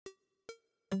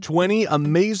20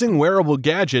 amazing wearable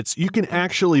gadgets you can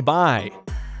actually buy.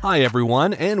 Hi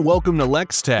everyone, and welcome to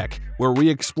LexTech, where we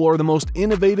explore the most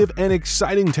innovative and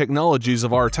exciting technologies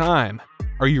of our time.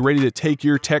 Are you ready to take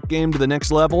your tech game to the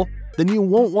next level? Then you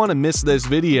won't want to miss this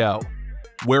video.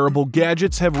 Wearable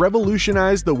gadgets have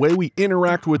revolutionized the way we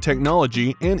interact with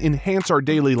technology and enhance our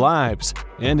daily lives.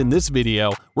 And in this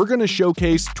video, we're going to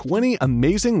showcase 20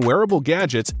 amazing wearable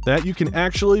gadgets that you can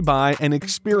actually buy and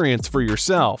experience for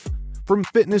yourself. From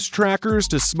fitness trackers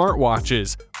to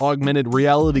smartwatches, augmented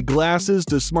reality glasses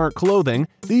to smart clothing,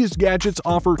 these gadgets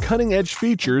offer cutting-edge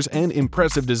features and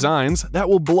impressive designs that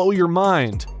will blow your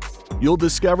mind. You'll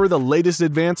discover the latest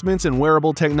advancements in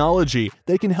wearable technology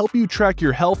that can help you track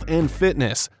your health and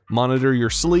fitness, monitor your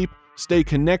sleep, stay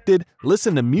connected,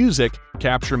 listen to music,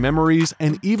 capture memories,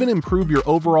 and even improve your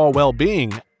overall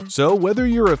well-being. So whether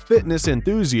you're a fitness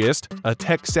enthusiast, a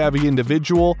tech-savvy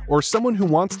individual, or someone who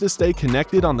wants to stay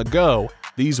connected on the go,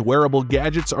 these wearable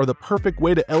gadgets are the perfect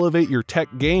way to elevate your tech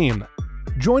game.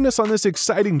 Join us on this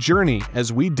exciting journey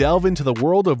as we delve into the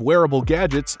world of wearable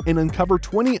gadgets and uncover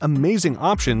 20 amazing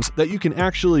options that you can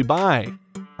actually buy.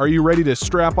 Are you ready to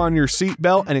strap on your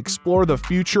seatbelt and explore the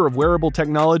future of wearable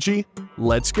technology?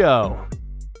 Let's go!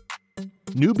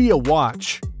 Nubia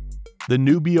Watch. The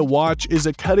Nubia Watch is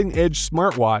a cutting-edge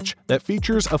smartwatch that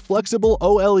features a flexible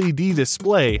OLED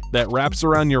display that wraps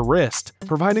around your wrist,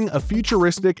 providing a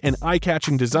futuristic and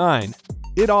eye-catching design.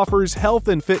 It offers health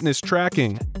and fitness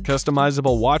tracking,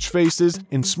 customizable watch faces,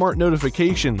 and smart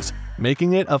notifications,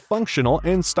 making it a functional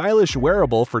and stylish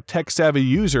wearable for tech-savvy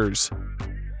users.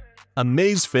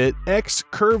 Amazfit X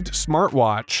Curved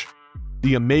Smartwatch.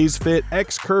 The Amazfit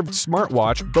X Curved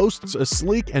Smartwatch boasts a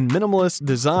sleek and minimalist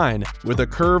design with a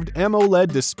curved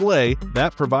AMOLED display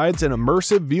that provides an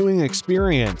immersive viewing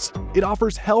experience. It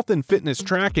offers health and fitness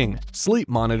tracking, sleep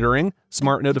monitoring,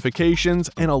 smart notifications,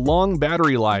 and a long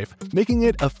battery life, making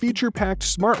it a feature-packed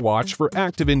smartwatch for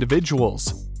active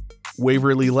individuals.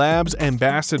 Waverly Labs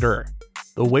Ambassador.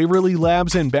 The Waverly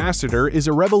Labs Ambassador is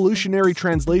a revolutionary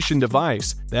translation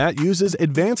device that uses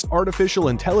advanced artificial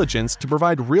intelligence to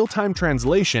provide real-time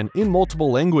translation in multiple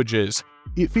languages.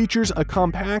 It features a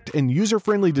compact and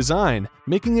user-friendly design,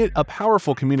 making it a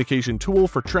powerful communication tool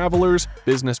for travelers,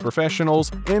 business professionals,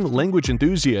 and language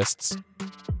enthusiasts.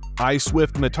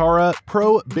 iSwift Metaura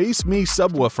Pro BassMe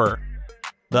Subwoofer.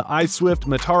 The iSwift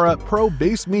Metaura Pro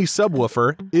BassMe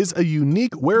Subwoofer is a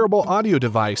unique wearable audio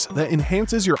device that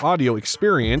enhances your audio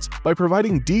experience by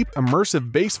providing deep,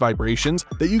 immersive bass vibrations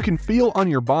that you can feel on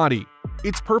your body.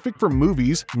 It's perfect for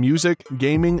movies, music,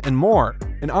 gaming, and more,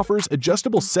 and offers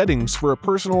adjustable settings for a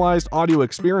personalized audio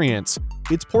experience.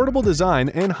 Its portable design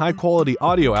and high-quality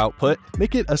audio output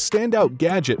make it a standout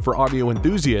gadget for audio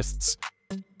enthusiasts.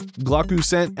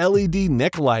 Glocusent LED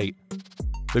Neck Light.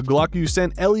 The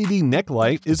Glocusent LED Neck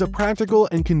Light is a practical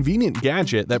and convenient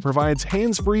gadget that provides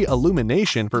hands-free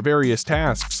illumination for various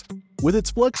tasks. With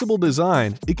its flexible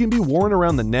design, it can be worn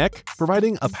around the neck,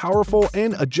 providing a powerful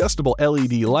and adjustable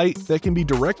LED light that can be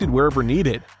directed wherever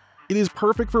needed. It is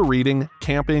perfect for reading,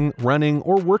 camping, running,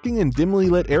 or working in dimly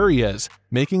lit areas,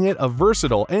 making it a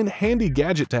versatile and handy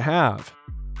gadget to have.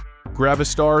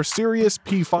 GravaStar Sirius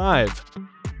P5.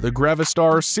 The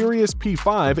GravaStar Sirius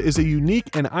P5 is a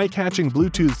unique and eye-catching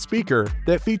Bluetooth speaker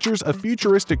that features a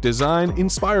futuristic design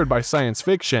inspired by science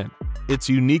fiction. Its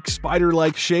unique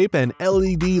spider-like shape and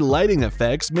LED lighting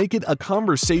effects make it a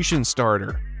conversation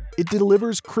starter. It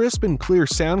delivers crisp and clear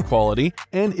sound quality,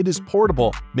 and it is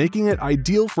portable, making it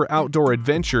ideal for outdoor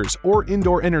adventures or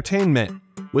indoor entertainment.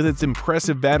 With its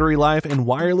impressive battery life and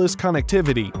wireless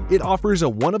connectivity, it offers a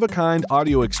one-of-a-kind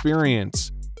audio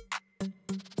experience.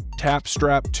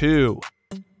 TapStrap 2.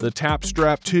 The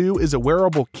TapStrap 2 is a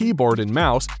wearable keyboard and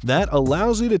mouse that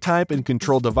allows you to type and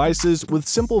control devices with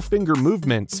simple finger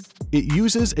movements. It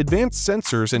uses advanced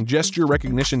sensors and gesture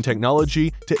recognition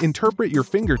technology to interpret your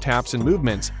finger taps and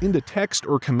movements into text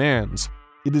or commands.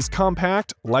 It is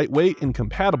compact, lightweight, and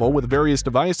compatible with various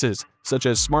devices, such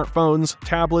as smartphones,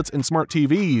 tablets, and smart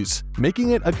TVs,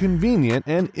 making it a convenient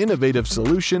and innovative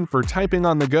solution for typing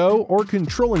on the go or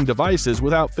controlling devices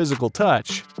without physical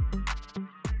touch.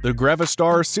 The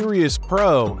GravaStar Sirius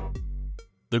Pro.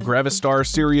 The GravaStar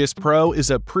Sirius Pro is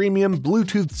a premium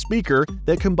Bluetooth speaker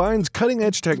that combines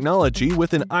cutting-edge technology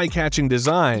with an eye-catching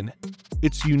design.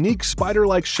 Its unique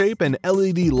spider-like shape and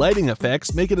LED lighting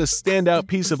effects make it a standout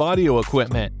piece of audio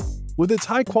equipment. With its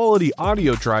high-quality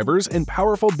audio drivers and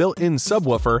powerful built-in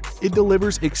subwoofer, it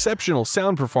delivers exceptional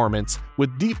sound performance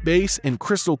with deep bass and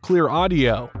crystal-clear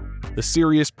audio. The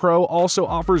Sirius Pro also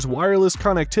offers wireless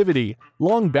connectivity,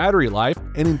 long battery life,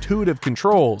 and intuitive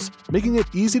controls, making it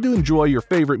easy to enjoy your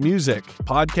favorite music,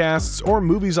 podcasts, or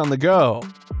movies on the go.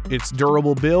 Its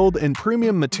durable build and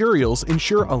premium materials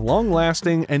ensure a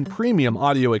long-lasting and premium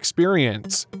audio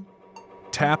experience.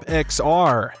 Tap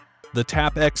XR. The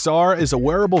Tap XR is a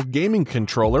wearable gaming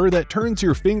controller that turns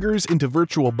your fingers into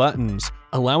virtual buttons,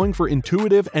 allowing for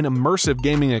intuitive and immersive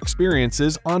gaming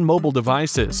experiences on mobile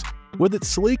devices. With its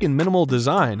sleek and minimal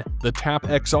design, the Tap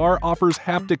XR offers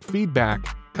haptic feedback,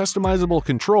 customizable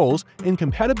controls, and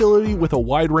compatibility with a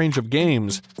wide range of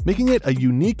games, making it a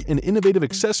unique and innovative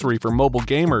accessory for mobile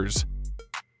gamers.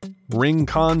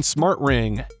 RingConn Smart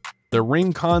Ring. The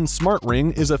RingConn Smart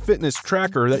Ring is a fitness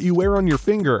tracker that you wear on your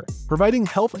finger, providing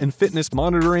health and fitness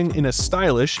monitoring in a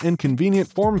stylish and convenient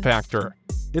form factor.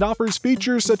 It offers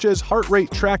features such as heart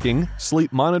rate tracking,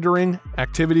 sleep monitoring,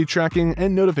 activity tracking,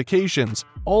 and notifications,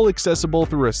 all accessible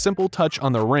through a simple touch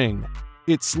on the ring.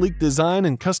 Its sleek design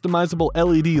and customizable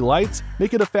LED lights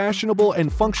make it a fashionable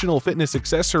and functional fitness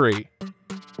accessory.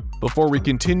 Before we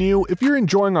continue, if you're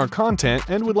enjoying our content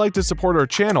and would like to support our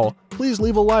channel, please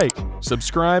leave a like,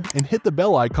 subscribe, and hit the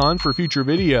bell icon for future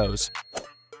videos.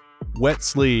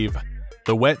 Wetsleeve.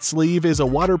 The Wetsleeve is a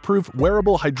waterproof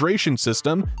wearable hydration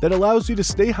system that allows you to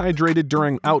stay hydrated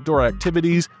during outdoor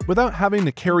activities without having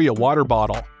to carry a water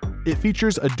bottle. It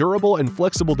features a durable and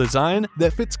flexible design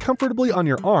that fits comfortably on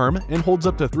your arm and holds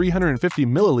up to 350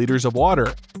 milliliters of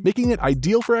water, making it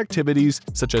ideal for activities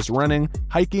such as running,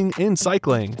 hiking, and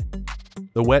cycling.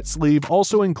 The Wetsleeve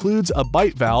also includes a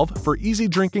bite valve for easy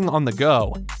drinking on the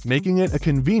go, making it a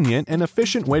convenient and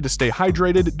efficient way to stay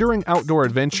hydrated during outdoor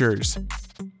adventures.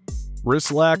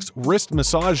 WrisLax Wrist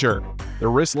Massager. The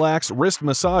WrisLax Wrist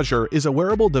Massager is a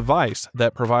wearable device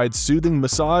that provides soothing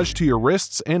massage to your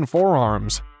wrists and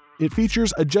forearms. It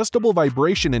features adjustable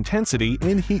vibration intensity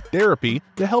and heat therapy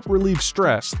to help relieve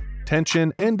stress,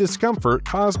 tension, and discomfort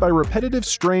caused by repetitive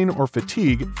strain or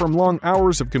fatigue from long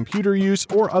hours of computer use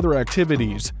or other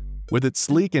activities. With its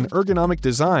sleek and ergonomic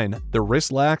design, the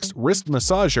WrisLax Wrist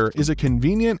Massager is a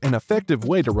convenient and effective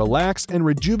way to relax and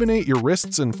rejuvenate your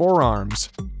wrists and forearms.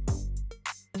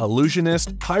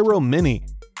 Illusionist Pyro Mini.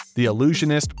 The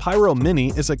Illusionist Pyro Mini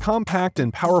is a compact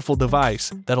and powerful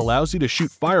device that allows you to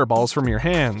shoot fireballs from your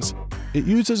hands. It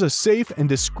uses a safe and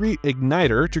discreet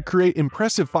igniter to create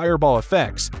impressive fireball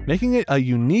effects, making it a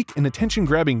unique and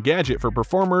attention-grabbing gadget for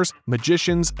performers,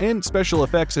 magicians, and special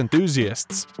effects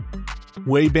enthusiasts.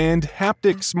 Wayband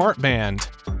Haptic Smart Band.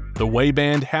 The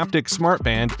Wayband Haptic Smart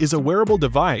Band is a wearable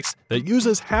device that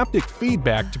uses haptic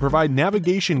feedback to provide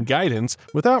navigation guidance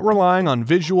without relying on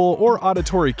visual or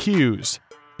auditory cues.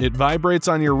 It vibrates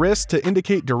on your wrist to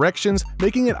indicate directions,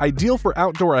 making it ideal for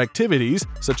outdoor activities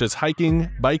such as hiking,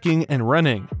 biking, and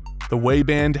running. The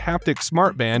Wayband Haptic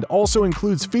Smart Band also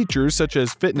includes features such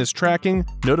as fitness tracking,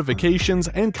 notifications,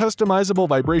 and customizable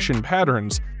vibration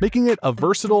patterns, making it a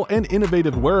versatile and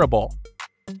innovative wearable.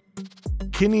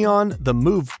 Kineon The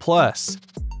Move Plus.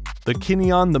 The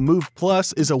Kineon The Move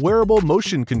Plus is a wearable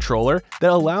motion controller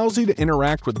that allows you to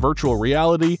interact with virtual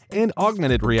reality and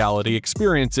augmented reality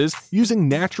experiences using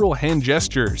natural hand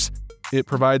gestures. It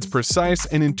provides precise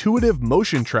and intuitive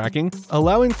motion tracking,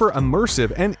 allowing for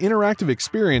immersive and interactive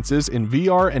experiences in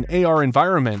VR and AR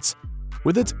environments.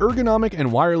 With its ergonomic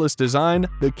and wireless design,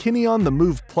 the Kineon The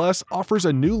Move Plus offers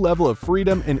a new level of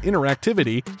freedom and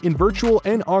interactivity in virtual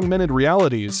and augmented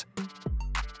realities.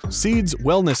 Seedze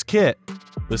Wellness Kit.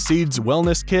 The Seedze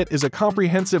Wellness Kit is a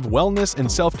comprehensive wellness and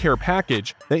self-care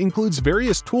package that includes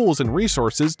various tools and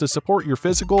resources to support your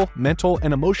physical, mental,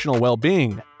 and emotional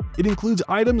well-being. It includes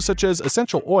items such as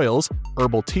essential oils,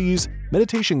 herbal teas,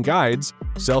 meditation guides,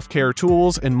 self-care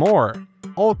tools, and more,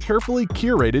 all carefully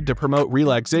curated to promote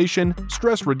relaxation,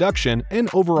 stress reduction, and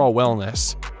overall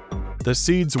wellness. The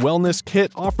Seedze Wellness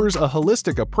Kit offers a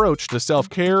holistic approach to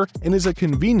self-care and is a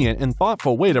convenient and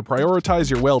thoughtful way to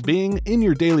prioritize your well-being in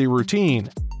your daily routine.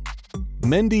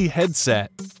 Mendi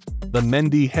Headset. The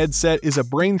Mendi headset is a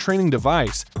brain training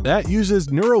device that uses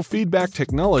neurofeedback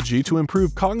technology to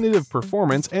improve cognitive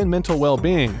performance and mental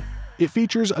well-being. It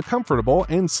features a comfortable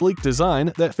and sleek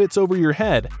design that fits over your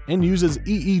head and uses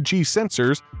EEG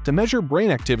sensors to measure brain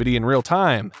activity in real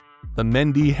time. The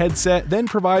Mendi headset then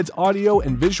provides audio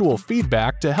and visual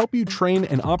feedback to help you train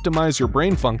and optimize your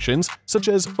brain functions such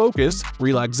as focus,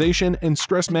 relaxation, and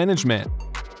stress management.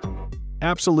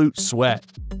 AbsolutSweat.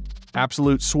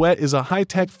 AbsolutSweat is a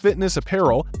high-tech fitness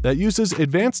apparel that uses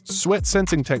advanced sweat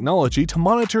sensing technology to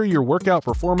monitor your workout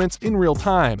performance in real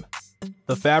time.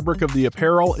 The fabric of the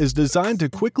apparel is designed to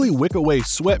quickly wick away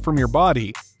sweat from your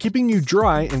body, keeping you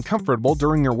dry and comfortable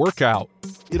during your workout.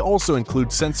 It also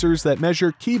includes sensors that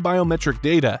measure key biometric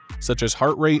data, such as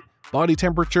heart rate, body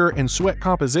temperature, and sweat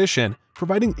composition,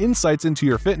 providing insights into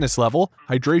your fitness level,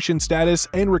 hydration status,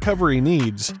 and recovery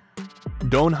needs.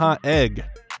 Donha Egg.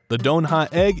 The Donha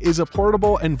Egg is a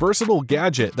portable and versatile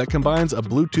gadget that combines a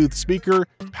Bluetooth speaker,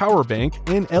 power bank,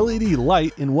 and LED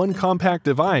light in one compact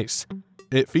device.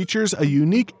 It features a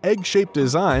unique egg-shaped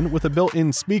design with a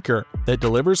built-in speaker that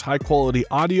delivers high-quality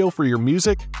audio for your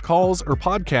music, calls, or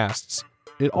podcasts.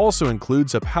 It also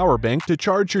includes a power bank to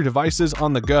charge your devices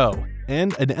on the go,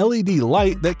 and an LED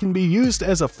light that can be used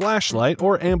as a flashlight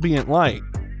or ambient light.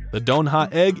 The Donha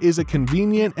Egg is a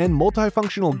convenient and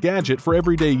multifunctional gadget for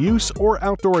everyday use or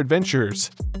outdoor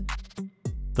adventures.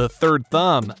 The Third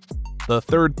Thumb. The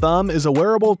Third Thumb is a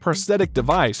wearable prosthetic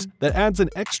device that adds an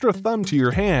extra thumb to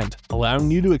your hand,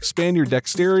 allowing you to expand your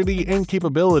dexterity and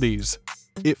capabilities.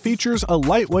 It features a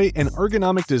lightweight and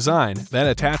ergonomic design that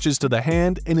attaches to the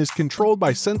hand and is controlled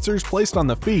by sensors placed on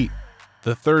the feet.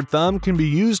 The Third Thumb can be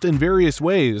used in various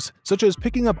ways, such as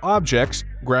picking up objects,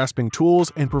 grasping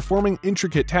tools, and performing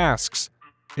intricate tasks.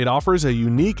 It offers a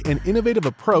unique and innovative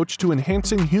approach to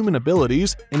enhancing human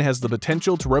abilities and has the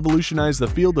potential to revolutionize the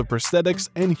field of prosthetics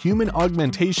and human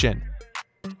augmentation.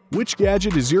 Which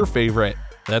gadget is your favorite?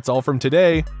 That's all from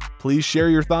today. Please share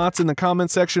your thoughts in the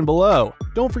comment section below.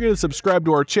 Don't forget to subscribe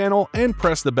to our channel and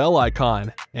press the bell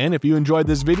icon. And if you enjoyed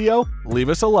this video, leave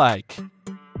us a like.